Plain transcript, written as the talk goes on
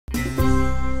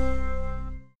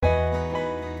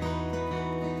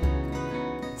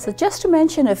So just to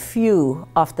mention a few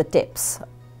of the tips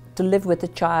to live with a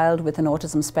child with an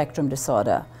autism spectrum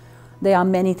disorder. There are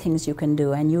many things you can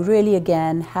do, and you really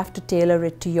again have to tailor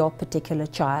it to your particular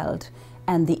child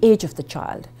and the age of the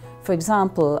child. For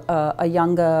example, a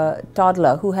younger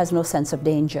toddler who has no sense of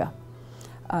danger,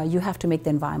 you have to make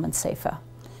the environment safer.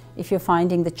 If you're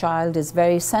finding the child is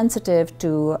very sensitive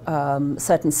to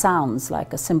certain sounds,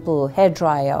 like a simple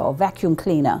hairdryer or vacuum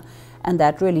cleaner, and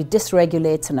that really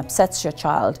dysregulates and upsets your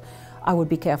child, I would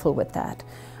be careful with that.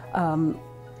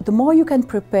 The more you can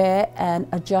prepare and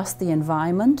adjust the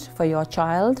environment for your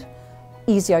child,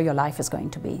 easier your life is going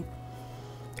to be.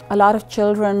 A lot of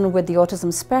children with the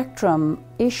autism spectrum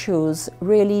issues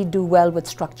really do well with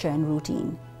structure and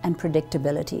routine and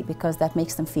predictability, because that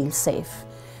makes them feel safe.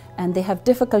 And they have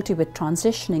difficulty with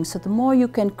transitioning, so the more you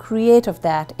can create of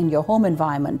that in your home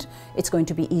environment, it's going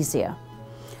to be easier.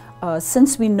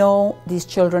 Since we know these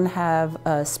children have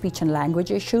speech and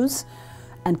language issues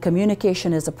and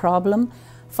communication is a problem,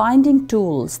 finding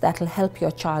tools that will help your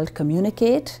child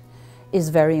communicate is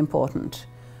very important.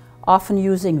 Often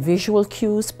using visual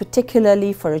cues,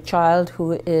 particularly for a child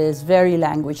who is very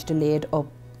language delayed or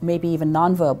maybe even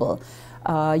nonverbal,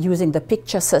 using the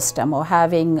picture system or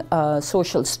having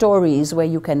social stories where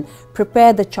you can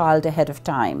prepare the child ahead of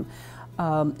time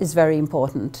is very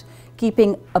important.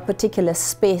 Keeping a particular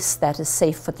space that is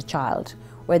safe for the child,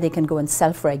 where they can go and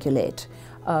self-regulate.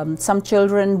 Some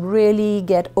children really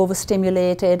get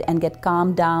overstimulated and get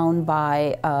calmed down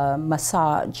by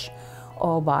massage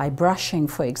or by brushing,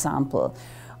 for example.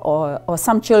 Or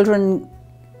some children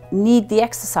need the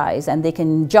exercise and they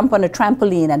can jump on a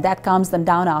trampoline and that calms them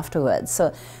down afterwards.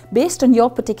 So based on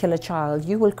your particular child,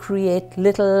 you will create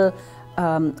little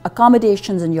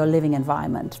accommodations in your living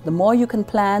environment. The more you can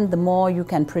plan, the more you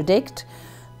can predict,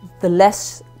 the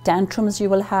less tantrums you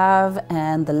will have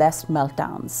and the less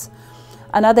meltdowns.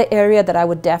 Another area that I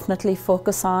would definitely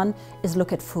focus on is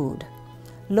look at food.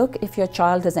 Look if your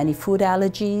child has any food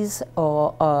allergies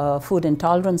or food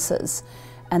intolerances,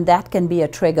 and that can be a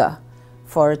trigger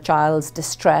for a child's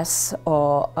distress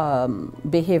or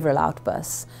behavioral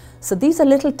outbursts. So these are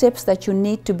little tips that you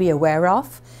need to be aware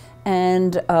of,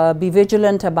 and be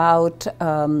vigilant about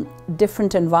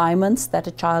different environments that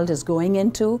a child is going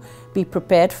into. Be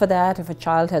prepared for that. If a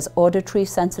child has auditory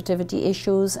sensitivity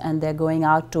issues and they're going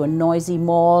out to a noisy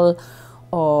mall,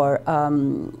 or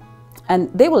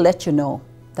and they will let you know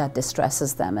that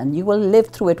distresses them, and you will live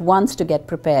through it once to get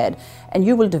prepared, and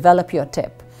you will develop your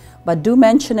tip. But do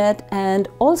mention it, and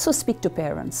also speak to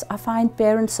parents. I find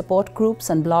parent support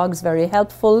groups and blogs very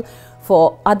helpful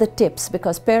for other tips,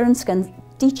 because parents can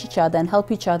teach each other and help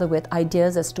each other with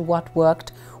ideas as to what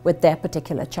worked with their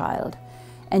particular child.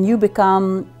 And you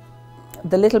become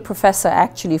the little professor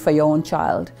actually for your own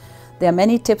child. There are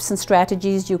many tips and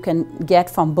strategies you can get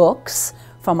from books,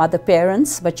 from other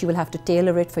parents, but you will have to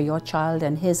tailor it for your child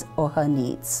and his or her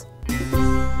needs.